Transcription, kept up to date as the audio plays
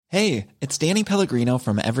Hey, it's Danny Pellegrino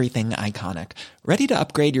from Everything Iconic. Ready to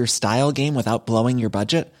upgrade your style game without blowing your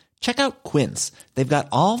budget? Check out Quince. They've got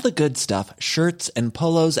all the good stuff, shirts and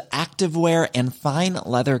polos, activewear, and fine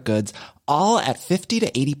leather goods, all at 50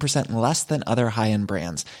 to 80% less than other high-end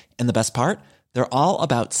brands. And the best part? They're all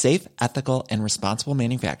about safe, ethical, and responsible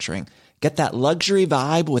manufacturing. Get that luxury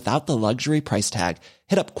vibe without the luxury price tag.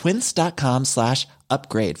 Hit up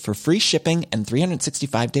quince.com/upgrade for free shipping and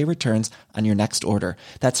 365-day returns on your next order.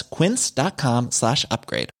 That's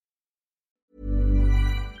quince.com/upgrade.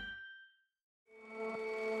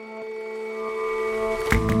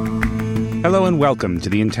 Hello and welcome to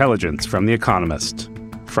The Intelligence from The Economist.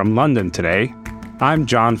 From London today, I'm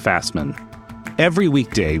John Fassman. Every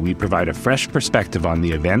weekday, we provide a fresh perspective on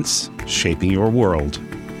the events shaping your world.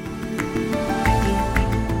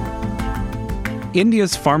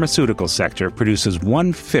 India's pharmaceutical sector produces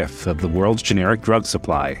 1/5 of the world's generic drug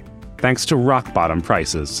supply, thanks to rock-bottom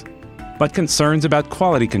prices. But concerns about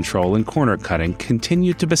quality control and corner cutting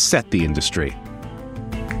continue to beset the industry.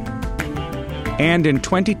 And in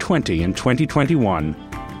 2020 and 2021,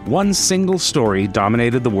 one single story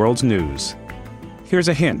dominated the world's news. Here's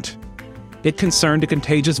a hint. It concerned a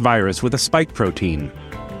contagious virus with a spike protein.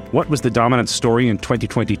 What was the dominant story in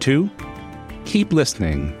 2022? Keep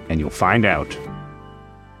listening, and you'll find out.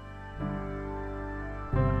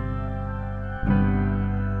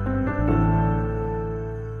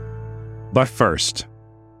 But first,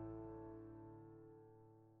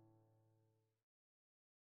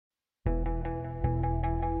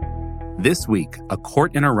 this week, a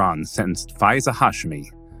court in Iran sentenced Faiza Hashmi,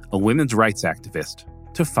 a women's rights activist,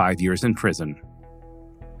 to 5 years in prison.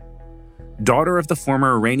 Daughter of the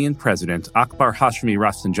former Iranian president Akbar Hashmi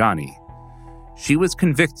Rafsanjani, she was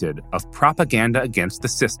convicted of propaganda against the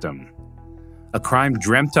system, a crime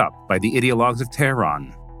dreamt up by the ideologues of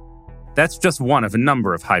Tehran. That's just one of a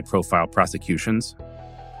number of high-profile prosecutions.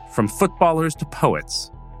 From footballers to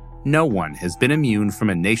poets, no one has been immune from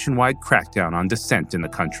a nationwide crackdown on dissent in the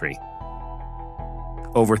country.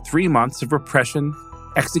 Over 3 months of repression,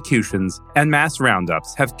 executions, and mass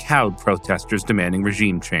roundups have cowed protesters demanding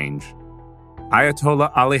regime change.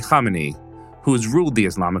 Ayatollah Ali Khamenei, who has ruled the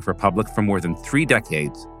Islamic Republic for more than 3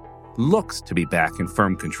 decades, looks to be back in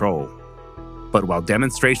firm control. But while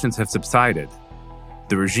demonstrations have subsided,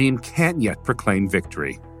 the regime can't yet proclaim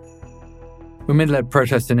victory. Women-led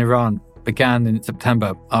protests in Iran began in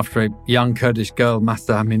September after a young Kurdish girl,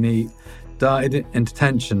 Mahsa Amini, died in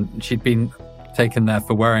detention. She'd been taken there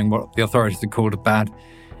for wearing what the authorities had called a bad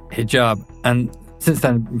hijab. And since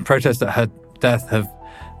then, protests at her death have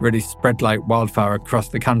really spread like wildfire across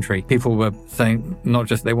the country. People were saying not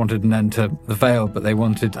just they wanted an end to the veil, but they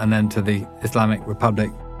wanted an end to the Islamic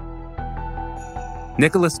Republic.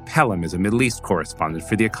 Nicholas Pelham is a Middle East correspondent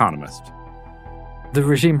for The Economist. The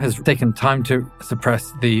regime has taken time to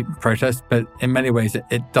suppress the protests, but in many ways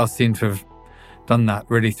it does seem to have done that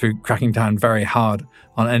really through cracking down very hard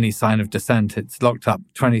on any sign of dissent. It's locked up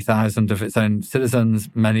 20,000 of its own citizens.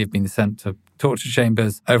 Many have been sent to torture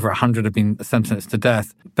chambers. Over 100 have been sentenced to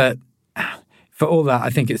death. But for all that, I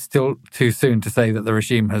think it's still too soon to say that the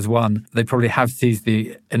regime has won. They probably have seized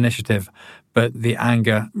the initiative, but the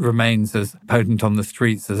anger remains as potent on the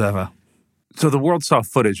streets as ever. So the world saw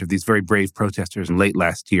footage of these very brave protesters late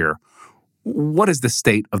last year. What is the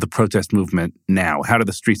state of the protest movement now? How do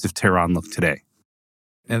the streets of Tehran look today?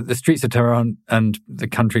 The streets of Tehran and the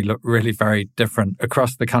country look really very different.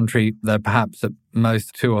 Across the country, there are perhaps at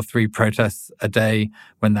most 2 or 3 protests a day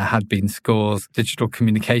when there had been scores. Digital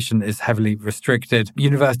communication is heavily restricted.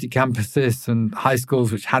 University campuses and high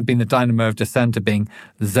schools, which had been the dynamo of dissent, are being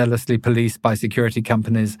zealously policed by security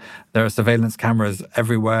companies. There are surveillance cameras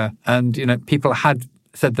everywhere. And, people had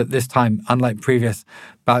said that this time, unlike previous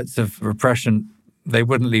bouts of repression, they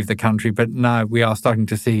wouldn't leave the country, but now we are starting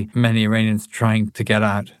to see many Iranians trying to get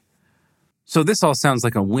out. So this all sounds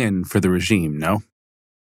like a win for the regime, no?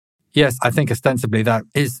 Yes, I think ostensibly that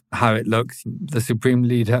is how it looks. The supreme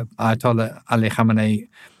leader, Ayatollah Ali Khamenei,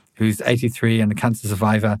 who's 83 and a cancer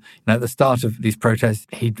survivor, at the start of these protests,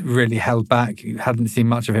 he really held back. You hadn't seen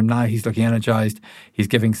much of him. Now he's looking energized. He's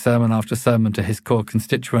giving sermon after sermon to his core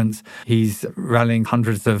constituents. He's rallying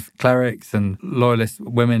hundreds of clerics and loyalist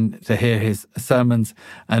women to hear his sermons.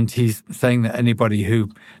 And he's saying that anybody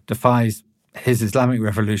who defies his Islamic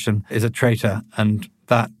revolution is a traitor, and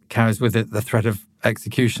that carries with it the threat of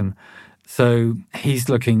execution. So he's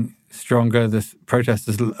looking stronger, the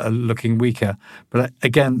protesters are looking weaker. But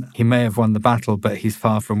again, he may have won the battle, but he's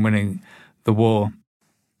far from winning the war.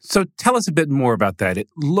 So tell us a bit more about that. It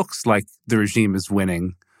looks like the regime is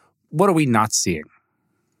winning. What are we not seeing?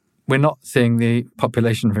 we're not seeing the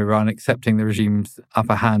population of Iran accepting the regime's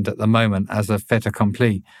upper hand at the moment as a fait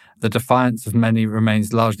accompli. The defiance of many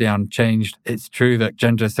remains largely unchanged. It's true that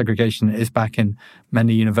gender segregation is back in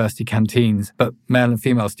many university canteens, but male and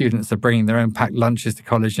female students are bringing their own packed lunches to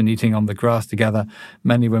college and eating on the grass together.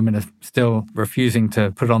 Many women are still refusing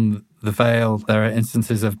to put on the veil. There are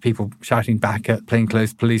instances of people shouting back at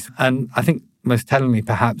plainclothes police. And I think most tellingly,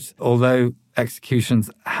 perhaps, although executions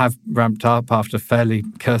have ramped up after fairly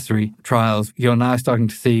cursory trials, you're now starting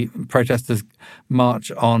to see protesters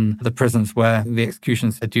march on the prisons where the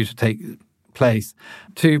executions are due to take place.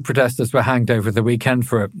 2 protesters were hanged over the weekend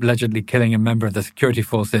for allegedly killing a member of the security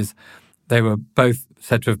forces. They were both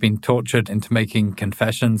said to have been tortured into making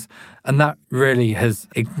confessions, and that really has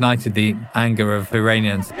ignited the anger of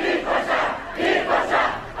Iranians.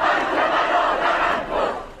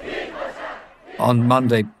 On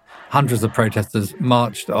Monday, hundreds of protesters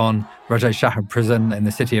marched on Raja Shah prison in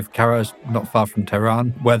the city of Karaj, not far from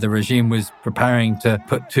Tehran, where the regime was preparing to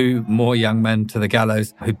put 2 more young men to the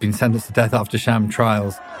gallows who'd been sentenced to death after sham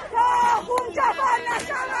trials.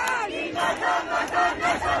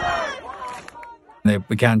 They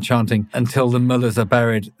began chanting, "Until the mullahs are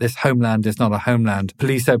buried, this homeland is not a homeland."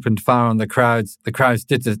 Police opened fire on the crowds. The crowds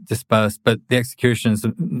did disperse, but the executions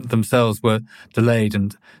themselves were delayed.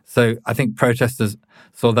 And so I think protesters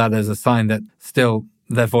saw that as a sign that still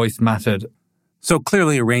their voice mattered. So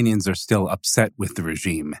clearly Iranians are still upset with the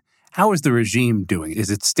regime. How is the regime doing?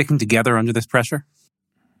 Is it sticking together under this pressure?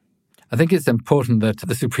 I think it's important that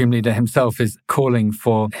the Supreme Leader himself is calling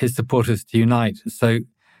for his supporters to unite. So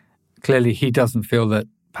clearly he doesn't feel that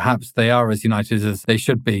perhaps they are as united as they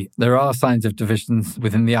should be. There are signs of divisions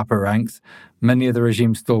within the upper ranks. Many of the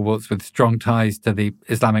regime's stalwarts with strong ties to the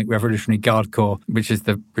Islamic Revolutionary Guard Corps, which is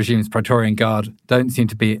the regime's Praetorian Guard, don't seem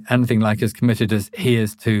to be anything like as committed as he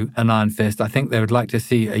is to an iron fist. I think they would like to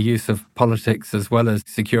see a use of politics as well as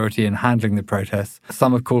security in handling the protests.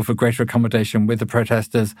 Some have called for greater accommodation with the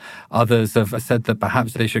protesters. Others have said that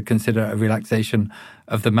perhaps they should consider a relaxation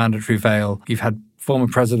of the mandatory veil. You've had former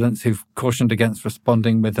presidents who've cautioned against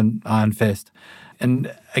responding with an iron fist.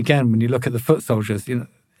 And again, when you look at the foot soldiers,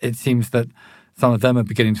 it seems that some of them are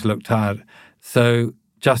beginning to look tired. So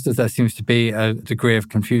just as there seems to be a degree of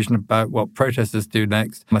confusion about what protesters do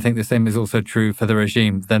next, I think the same is also true for the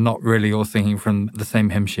regime. They're not really all singing from the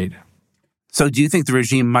same hymn sheet. So do you think the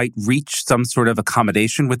regime might reach some sort of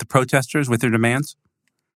accommodation with the protesters, with their demands?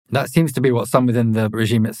 That seems to be what some within the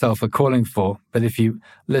regime itself are calling for. But if you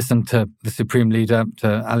listen to the Supreme Leader,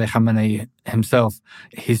 to Ali Khamenei himself,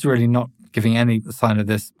 he's really not giving any sign of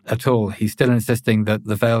this at all. He's still insisting that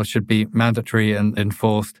the veil should be mandatory and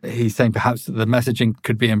enforced. He's saying perhaps that the messaging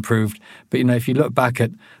could be improved. But, if you look back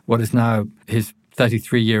at what is now his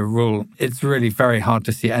 33-year rule, it's really very hard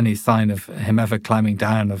to see any sign of him ever climbing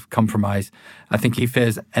down, of compromise. I think he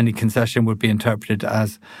fears any concession would be interpreted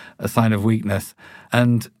as a sign of weakness.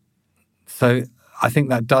 And so I think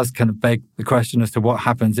that does kind of beg the question as to what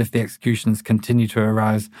happens if the executions continue to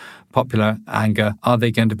arouse popular anger. Are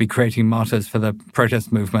they going to be creating martyrs for the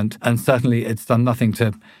protest movement? And certainly it's done nothing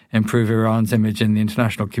to improve Iran's image in the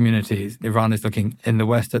international community. Iran is looking, in the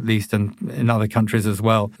West at least, and in other countries as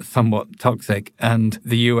well, somewhat toxic. And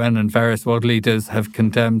the UN and various world leaders have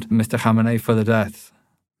condemned Mr. Khamenei for the deaths.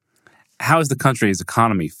 How is the country's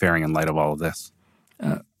economy faring in light of all of this?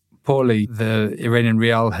 Poorly. The Iranian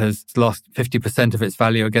rial has lost 50% of its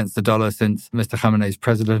value against the dollar since Mr. Khamenei's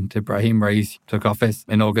president, Ibrahim Raisi, took office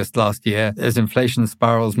in August last year. As inflation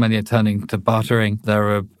spirals, many are turning to bartering.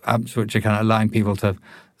 There are apps which are kind of allowing people to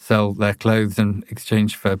sell their clothes in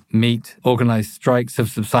exchange for meat. Organized strikes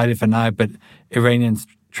have subsided for now, but Iranians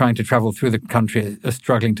trying to travel through the country are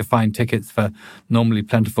struggling to find tickets for normally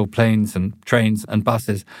plentiful planes and trains and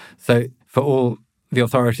buses. So for all the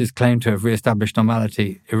authorities claim to have re-established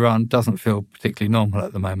normality, Iran doesn't feel particularly normal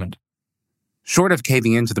at the moment. Short of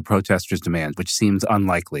caving into the protesters' demand, which seems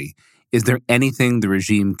unlikely, is there anything the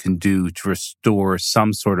regime can do to restore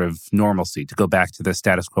some sort of normalcy, to go back to the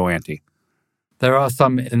status quo ante? There are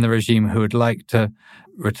some in the regime who would like to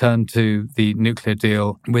return to the nuclear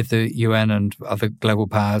deal with the UN and other global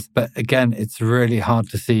powers. But again, it's really hard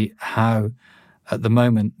to see how at the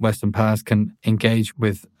moment, Western powers can engage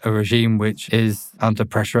with a regime which is under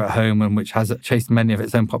pressure at home and which has chased many of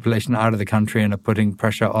its own population out of the country and are putting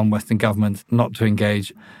pressure on Western governments not to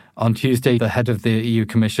engage. On Tuesday, the head of the EU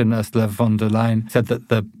Commission, Ursula von der Leyen, said that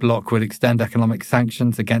the bloc would extend economic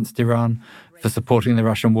sanctions against Iran for supporting the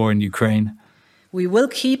Russian war in Ukraine. We will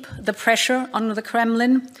keep the pressure on the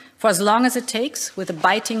Kremlin for as long as it takes with a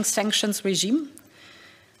biting sanctions regime.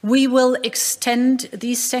 We will extend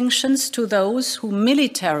these sanctions to those who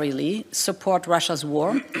militarily support Russia's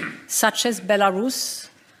war, such as Belarus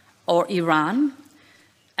or Iran.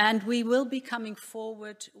 And we will be coming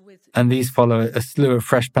forward with... And these follow a slew of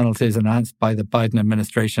fresh penalties announced by the Biden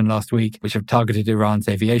administration last week, which have targeted Iran's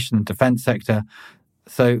aviation and defense sector.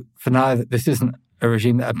 So for now, this isn't a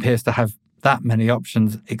regime that appears to have that many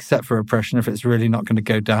options except for repression if it's really not going to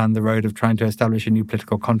go down the road of trying to establish a new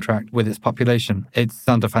political contract with its population. It's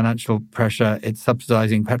under financial pressure. It's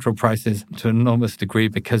subsidizing petrol prices to an enormous degree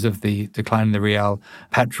because of the decline in the real.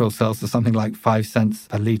 Petrol sells for something like 5 cents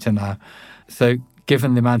a litre now. So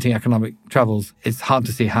given the mounting economic troubles, it's hard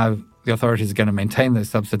to see how the authorities are going to maintain those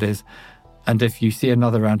subsidies. And if you see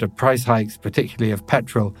another round of price hikes, particularly of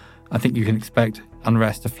petrol, I think you can expect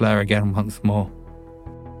unrest to flare again once more.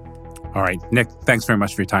 All right, Nick, thanks very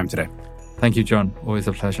much for your time today. Thank you, John. Always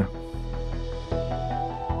a pleasure.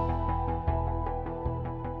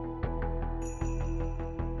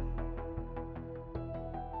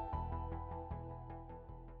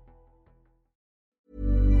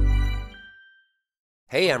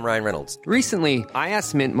 Hey, I'm Ryan Reynolds. Recently, I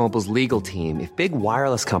asked Mint Mobile's legal team if big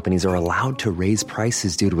wireless companies are allowed to raise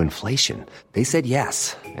prices due to inflation. They said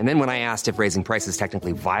yes. And then when I asked if raising prices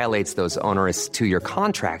technically violates those onerous 2-year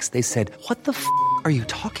contracts, they said, "What the f*** are you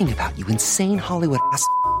talking about, you insane Hollywood ass?"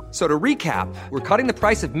 So to recap, we're cutting the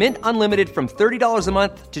price of Mint Unlimited from $30 a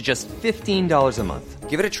month to just $15 a month.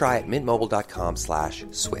 Give it a try at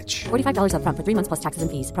mintmobile.com/switch. $45 up front for 3 months plus taxes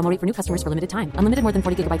and fees. Promo rate for new customers for limited time. Unlimited more than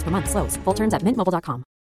 40 gigabytes per month. Slows full terms at mintmobile.com.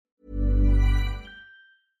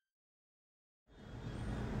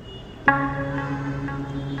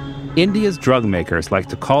 India's drug makers like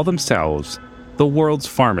to call themselves the world's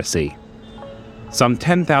pharmacy. Some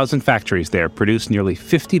 10,000 factories there produce nearly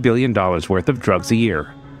 $50 billion worth of drugs a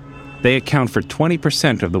year. They account for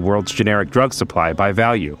 20% of the world's generic drug supply by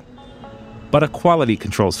value. But a quality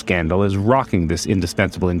control scandal is rocking this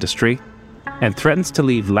indispensable industry and threatens to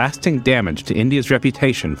leave lasting damage to India's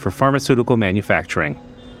reputation for pharmaceutical manufacturing.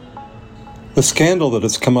 The scandal that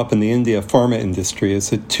has come up in the India pharma industry is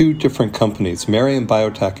that 2 different companies, Mariam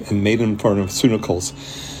Biotech and Maiden Pharmaceuticals,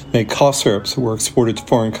 made cough syrups that were exported to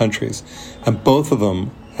foreign countries, and both of them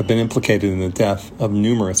have been implicated in the death of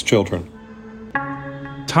numerous children.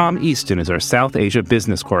 Tom Easton is our South Asia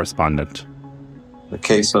business correspondent. In the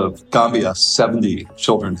case of Gambia, 70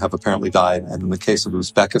 children have apparently died, and in the case of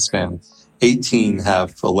Uzbekistan, 18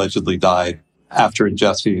 have allegedly died after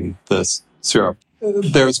ingesting this syrup.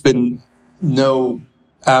 There's been no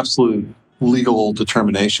absolute legal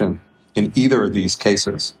determination in either of these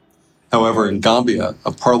cases. However, in Gambia,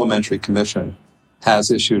 a parliamentary commission has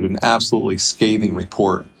issued an absolutely scathing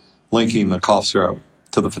report linking the cough syrup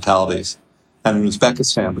to the fatalities. And in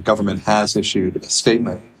Uzbekistan, the government has issued a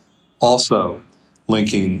statement also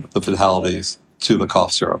linking the fatalities to the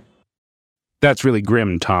cough syrup. That's really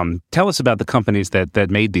grim, Tom. Tell us about the companies that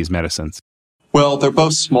made these medicines. Well, they're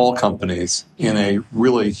both small companies in a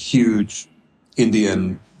really huge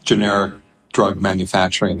Indian generic drug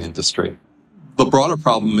manufacturing industry. The broader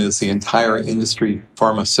problem is the entire industry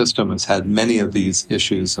pharma system has had many of these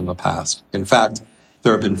issues in the past. In fact,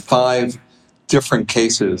 there have been 5 different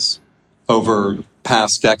cases over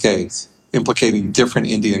past decades implicating different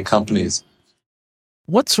Indian companies.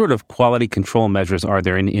 What sort of quality control measures are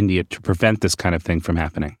there in India to prevent this kind of thing from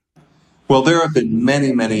happening? Well, there have been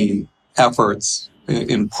many efforts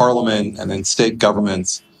in parliament and in state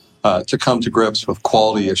governments to come to grips with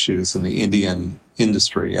quality issues in the Indian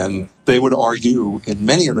industry. And they would argue in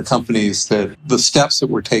many of the companies that the steps that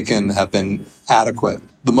were taken have been adequate.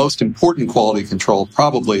 The most important quality control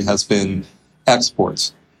probably has been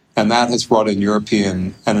exports. And that has brought in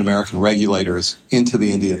European and American regulators into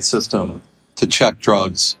the Indian system to check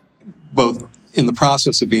drugs, both in the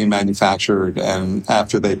process of being manufactured and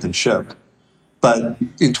after they've been shipped. But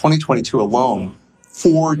in 2022 alone,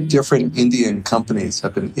 4 different Indian companies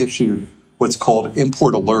have been issued what's called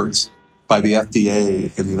import alerts by the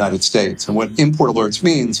FDA in the United States. And what import alerts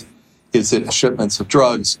means is that shipments of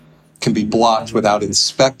drugs can be blocked without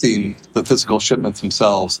inspecting the physical shipments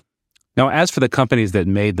themselves. Now, as for the companies that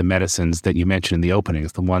made the medicines that you mentioned in the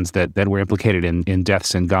openings, the ones that were implicated in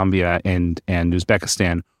deaths in Gambia and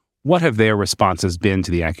Uzbekistan, what have their responses been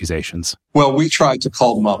to the accusations? Well, we tried to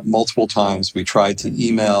call them up multiple times. We tried to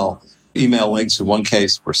email links in one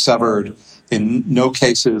case were severed. In no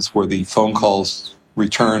cases were the phone calls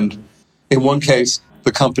returned. In one case,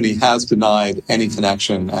 the company has denied any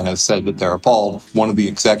connection and has said that they're appalled. One of the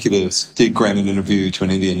executives did grant an interview to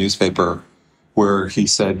an Indian newspaper where he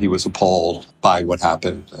said he was appalled by what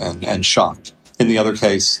happened and shocked. In the other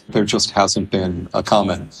case, there just hasn't been a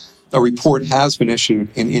comment. a report has been issued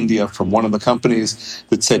in India from one of the companies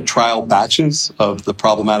that said trial batches of the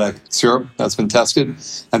problematic syrup has been tested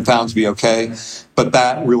and found to be okay. But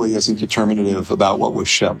that really isn't determinative about what was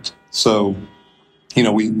shipped. So,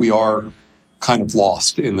 we are kind of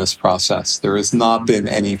lost in this process. There has not been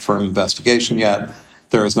any firm investigation yet.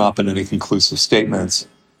 There has not been any conclusive statements.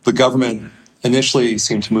 The government initially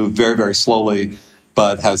seemed to move very, very slowly,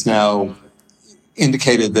 but has now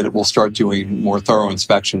indicated that it will start doing more thorough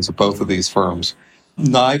inspections of both of these firms.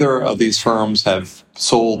 Neither of these firms have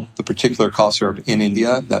sold the particular cough syrup in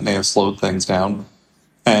India. That may have slowed things down.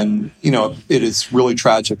 And, it is really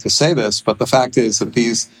tragic to say this, but the fact is that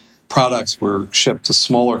these products were shipped to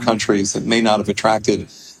smaller countries that may not have attracted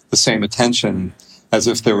the same attention as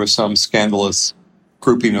if there was some scandalous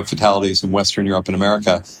grouping of fatalities in Western Europe and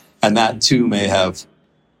America. And that, too, may have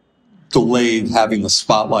delayed having the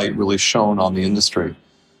spotlight really shone on the industry.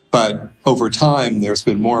 But over time, there's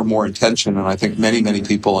been more and more attention, and I think many, many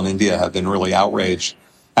people in India have been really outraged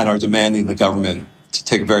and are demanding the government to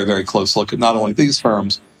take a very, very close look at not only these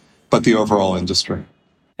firms, but the overall industry.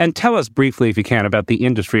 And tell us briefly, if you can, about the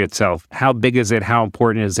industry itself. How big is it? How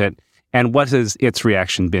important is it? And what has its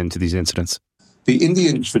reaction been to these incidents? The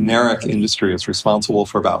Indian generic industry is responsible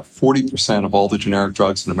for about 40% of all the generic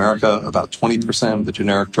drugs in America, about 20% of the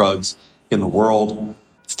generic drugs in the world.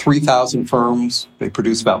 3,000 firms. They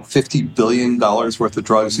produce about $50 billion worth of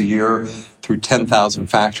drugs a year through 10,000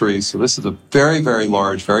 factories. So this is a very, very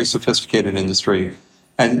large, very sophisticated industry.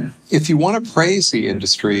 And if you want to praise the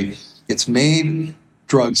industry, it's made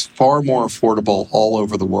drugs far more affordable all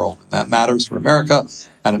over the world. That matters for America,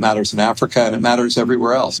 and it matters in Africa, and it matters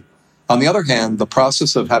everywhere else. On the other hand, the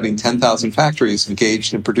process of having 10,000 factories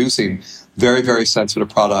engaged in producing very, very sensitive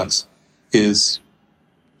products is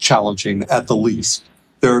challenging at the least.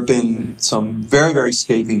 There have been some very, very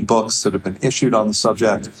scathing books that have been issued on the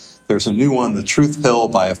subject. There's a new one, The Truth Pill,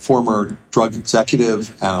 by a former drug executive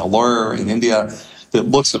and a lawyer in India that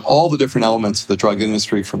looks at all the different elements of the drug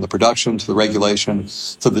industry, from the production to the regulation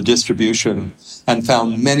to the distribution, and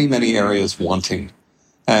found many, many areas wanting.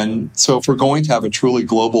 And so if we're going to have a truly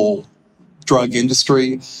global drug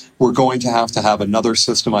industry, we're going to have another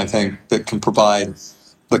system, I think, that can provide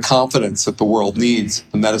the confidence that the world needs.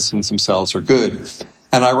 The medicines themselves are good.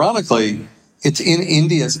 And ironically, it's in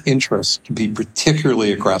India's interest to be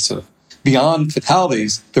particularly aggressive. Beyond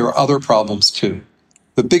fatalities, there are other problems too.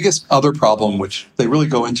 The biggest other problem, which they really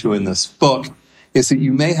go into in this book, is that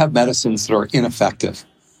you may have medicines that are ineffective.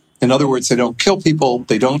 In other words, they don't kill people,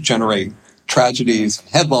 they don't generate tragedies,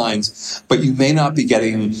 headlines, but you may not be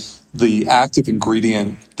getting the active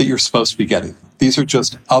ingredient that you're supposed to be getting. These are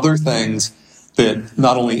just other things that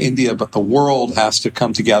not only India, but the world has to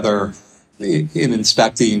come together in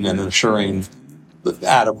inspecting and ensuring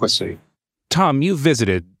adequacy. Tom, you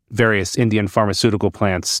visited various Indian pharmaceutical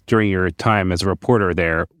plants during your time as a reporter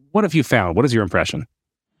there. What have you found? What is your impression?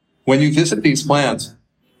 When you visit these plants,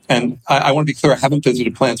 and I want to be clear, I haven't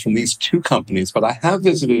visited plants from these two companies, but I have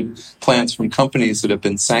visited plants from companies that have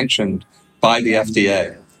been sanctioned by the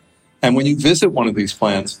FDA. And when you visit one of these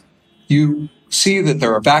plants, you see that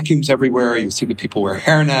there are vacuums everywhere. You see that people wear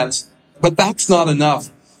hairnets, but that's not enough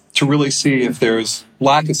to really see if there's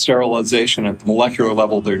lack of sterilization at the molecular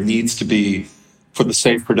level there needs to be for the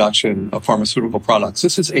safe production of pharmaceutical products.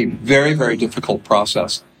 This is a very, very difficult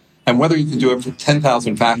process. And whether you can do it for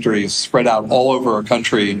 10,000 factories spread out all over a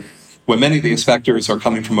country, when many of the inspectors are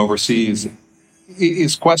coming from overseas,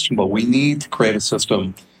 is questionable. We need to create a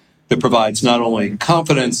system that provides not only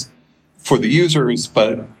confidence for the users,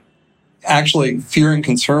 but actually fear and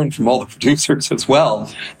concern from all the producers as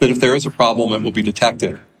well, that if there is a problem, it will be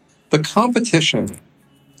detected. The competition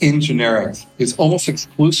in generics is almost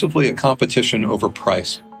exclusively a competition over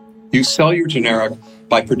price. You sell your generic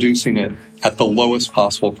by producing it at the lowest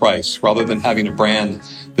possible price rather than having a brand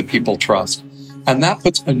that people trust. And that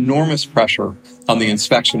puts enormous pressure on the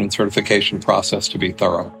inspection and certification process to be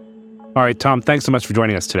thorough. All right, Tom, thanks so much for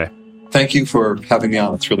joining us today. Thank you for having me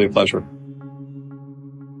on. It's really a pleasure.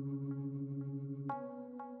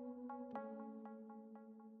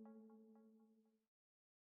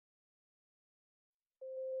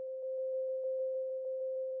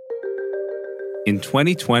 In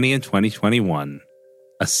 2020 and 2021,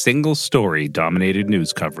 a single story dominated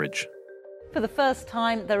news coverage. For the first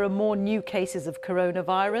time, there are more new cases of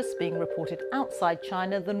coronavirus being reported outside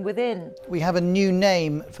China than within. We have a new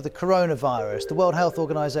name for the coronavirus. The World Health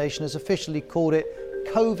Organization has officially called it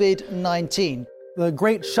COVID-19. The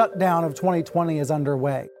great shutdown of 2020 is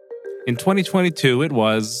underway. In 2022, it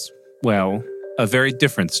was, well, a very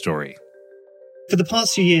different story. For the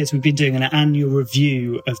past few years, we've been doing an annual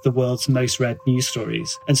review of the world's most read news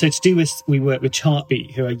stories. And so to do this, we work with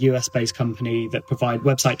Chartbeat, who are a US-based company that provide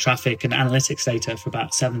website traffic and analytics data for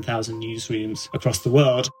about 7,000 newsrooms across the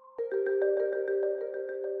world.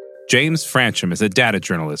 James Francham is a data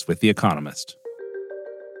journalist with The Economist.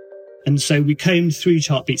 And so we combed through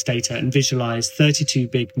Chartbeat's data and visualized 32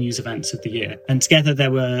 big news events of the year. And together there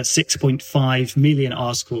were 6.5 million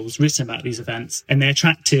articles written about these events, and they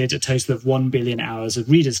attracted a total of 1 billion hours of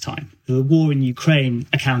readers' time. The war in Ukraine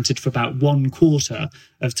accounted for about 1/4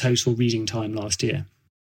 of total reading time last year.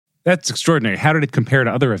 That's extraordinary. How did it compare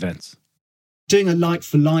to other events? Doing a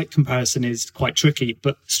like-for-like comparison is quite tricky,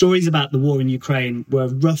 but stories about the war in Ukraine were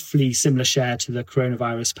roughly similar share to the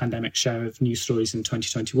coronavirus pandemic share of news stories in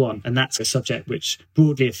 2021. And that's a subject which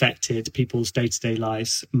broadly affected people's day-to-day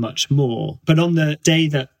lives much more. But on the day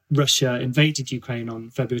that Russia invaded Ukraine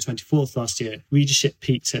on February 24th last year, readership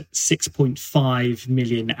peaked at 6.5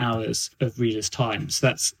 million hours of readers' time. So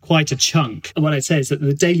that's quite a chunk. And what I'd say is that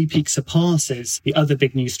the daily peak surpasses the other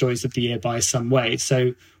big news stories of the year by some way.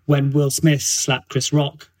 So when Will Smith slapped Chris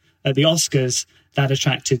Rock at the Oscars, that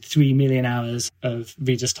attracted 3 million hours of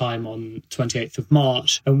readers' time on 28th of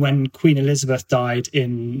March. And when Queen Elizabeth died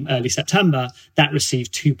in early September, that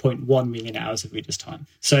received 2.1 million hours of readers' time.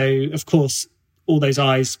 So, of course, all those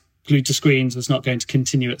eyes glued to screens was not going to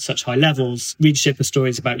continue at such high levels. Readership of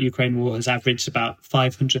stories about Ukraine war has averaged about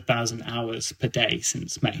 500,000 hours per day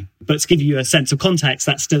since May. But to give you a sense of context,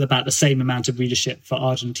 that's still about the same amount of readership for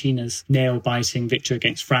Argentina's nail-biting victory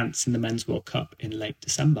against France in the Men's World Cup in late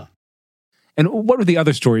December. And what were the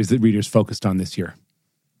other stories that readers focused on this year?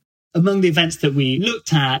 Among the events that we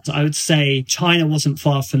looked at, I would say China wasn't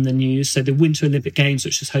far from the news. So the Winter Olympic Games,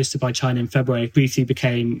 which was hosted by China in February, briefly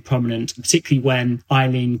became prominent, particularly when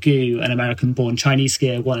Eileen Gu, an American-born Chinese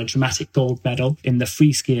skier, won a dramatic gold medal in the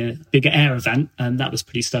free skier bigger air event. And that was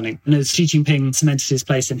pretty stunning. And as Xi Jinping cemented his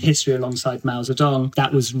place in history alongside Mao Zedong,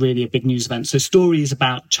 that was really a big news event. So stories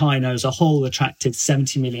about China as a whole attracted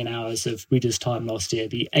 70 million hours of readers' time last year,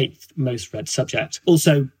 the 8th most read subject.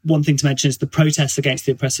 Also, one thing to mention is the protests against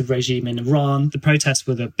the oppressive regime in Iran. The protests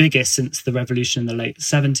were the biggest since the revolution in the late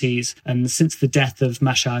 70s, and since the death of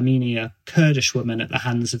Masha Amini, a Kurdish woman, at the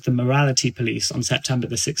hands of the morality police on September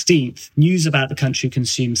the 16th, news about the country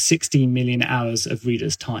consumed 16 million hours of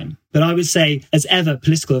readers' time. But I would say, as ever,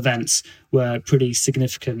 political events were pretty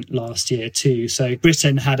significant last year too. So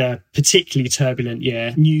Britain had a particularly turbulent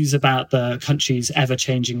year. News about the country's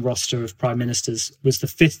ever-changing roster of prime ministers was the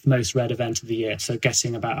 5th most read event of the year, so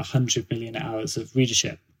getting about 100 million hours of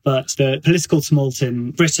readership. But the political tumult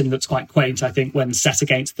in Britain looks quite quaint, I think, when set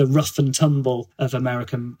against the rough and tumble of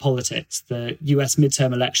American politics. The US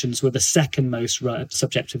midterm elections were the 2nd most read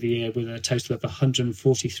subject of the year, with a total of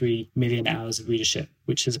 143 million hours of readership,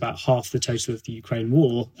 which is about half the total of the Ukraine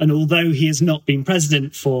war. And although he has not been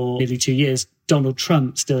president for nearly 2 years, Donald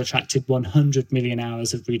Trump still attracted 100 million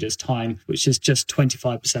hours of readers' time, which is just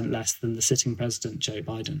 25% less than the sitting president, Joe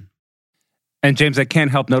Biden. And James, I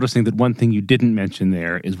can't help noticing that one thing you didn't mention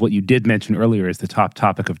there is what you did mention earlier as the top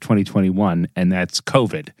topic of 2021, and that's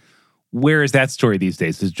COVID. Where is that story these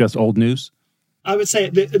days? Is it just old news? I would say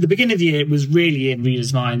at the beginning of the year, it was really in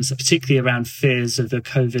readers' minds, particularly around fears of the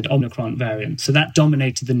COVID Omicron variant. So that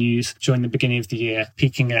dominated the news during the beginning of the year,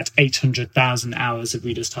 peaking at 800,000 hours of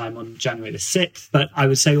readers' time on January the 6th. But I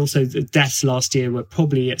would say also the deaths last year were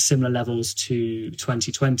probably at similar levels to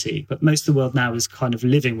 2020. But most of the world now is kind of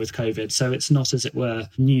living with COVID, so it's not, as it were,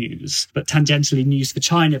 news. But tangentially, news for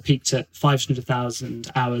China peaked at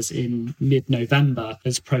 500,000 hours in mid-November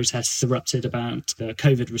as protests erupted about the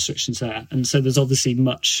COVID restrictions there. And so there's obviously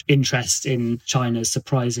much interest in China's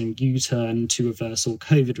surprising U-turn to reverse all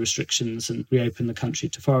COVID restrictions and reopen the country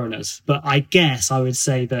to foreigners. But I guess I would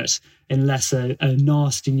say that unless a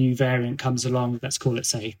nasty new variant comes along, let's call it,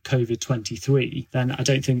 say, COVID-23, then I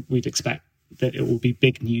don't think we'd expect that it will be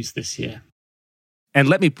big news this year. And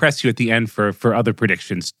let me press you at the end for other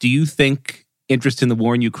predictions. Do you think interest in the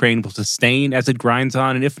war in Ukraine will sustain as it grinds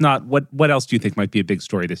on? And if not, what else do you think might be a big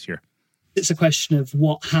story this year? It's a question of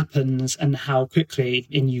what happens and how quickly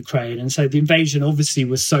in Ukraine. And so the invasion obviously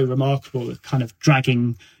was so remarkable, kind of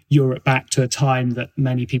dragging Europe back to a time that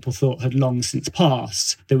many people thought had long since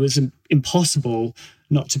passed. It was impossible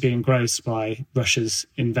not to be engrossed by Russia's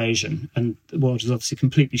invasion. And the world was obviously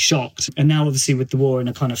completely shocked. And now, obviously, with the war in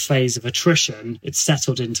a kind of phase of attrition, it's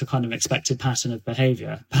settled into kind of expected pattern of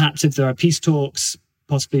behaviour. Perhaps if there are peace talks,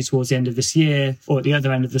 possibly towards the end of this year, or at the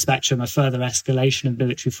other end of the spectrum, a further escalation of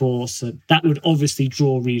military force. That would obviously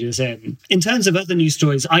draw readers in. In terms of other news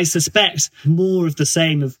stories, I suspect more of the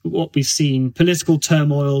same of what we've seen: political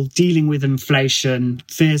turmoil, dealing with inflation,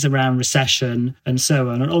 fears around recession, and so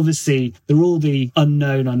on. And obviously, there are all the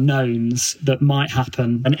unknown unknowns that might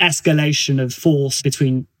happen. An escalation of force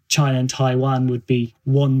between China and Taiwan would be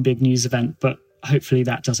one big news event, but hopefully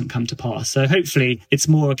that doesn't come to pass. So hopefully it's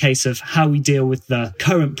more a case of how we deal with the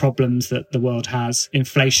current problems that the world has: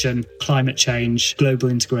 inflation, climate change, global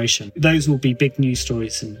integration. Those will be big news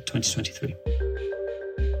stories in 2023.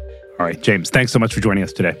 All right, James, thanks so much for joining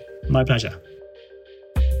us today. My pleasure.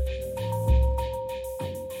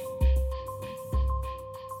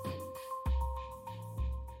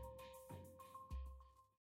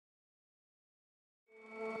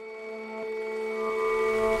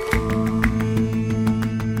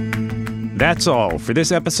 That's all for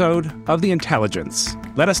this episode of The Intelligence.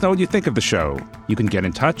 Let us know what you think of the show. You can get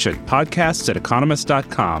in touch at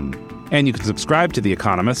podcasts@economist.com. And you can subscribe to The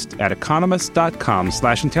Economist at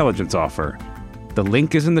economist.com/intelligence offer. The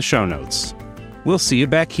link is in the show notes. We'll see you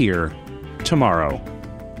back here tomorrow.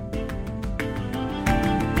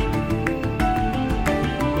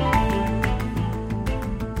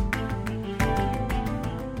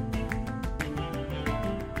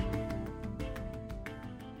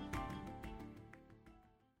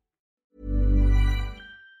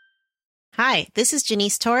 Hi, this is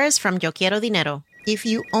Janice Torres from Yo Quiero Dinero. If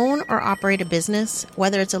you own or operate a business,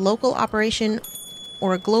 whether it's a local operation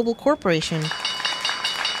or a global corporation,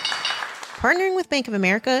 partnering with Bank of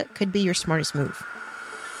America could be your smartest move.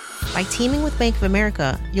 By teaming with Bank of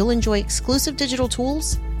America, you'll enjoy exclusive digital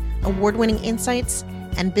tools, award-winning insights,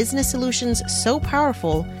 and business solutions so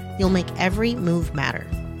powerful you'll make every move matter.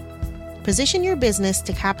 Position your business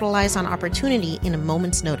to capitalize on opportunity in a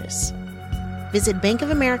moment's notice. Visit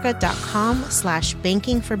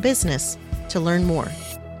bankofamerica.com/banking for business to learn more.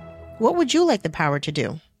 What would you like the power to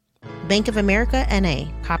do? Bank of America, N.A.,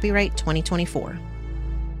 copyright 2024.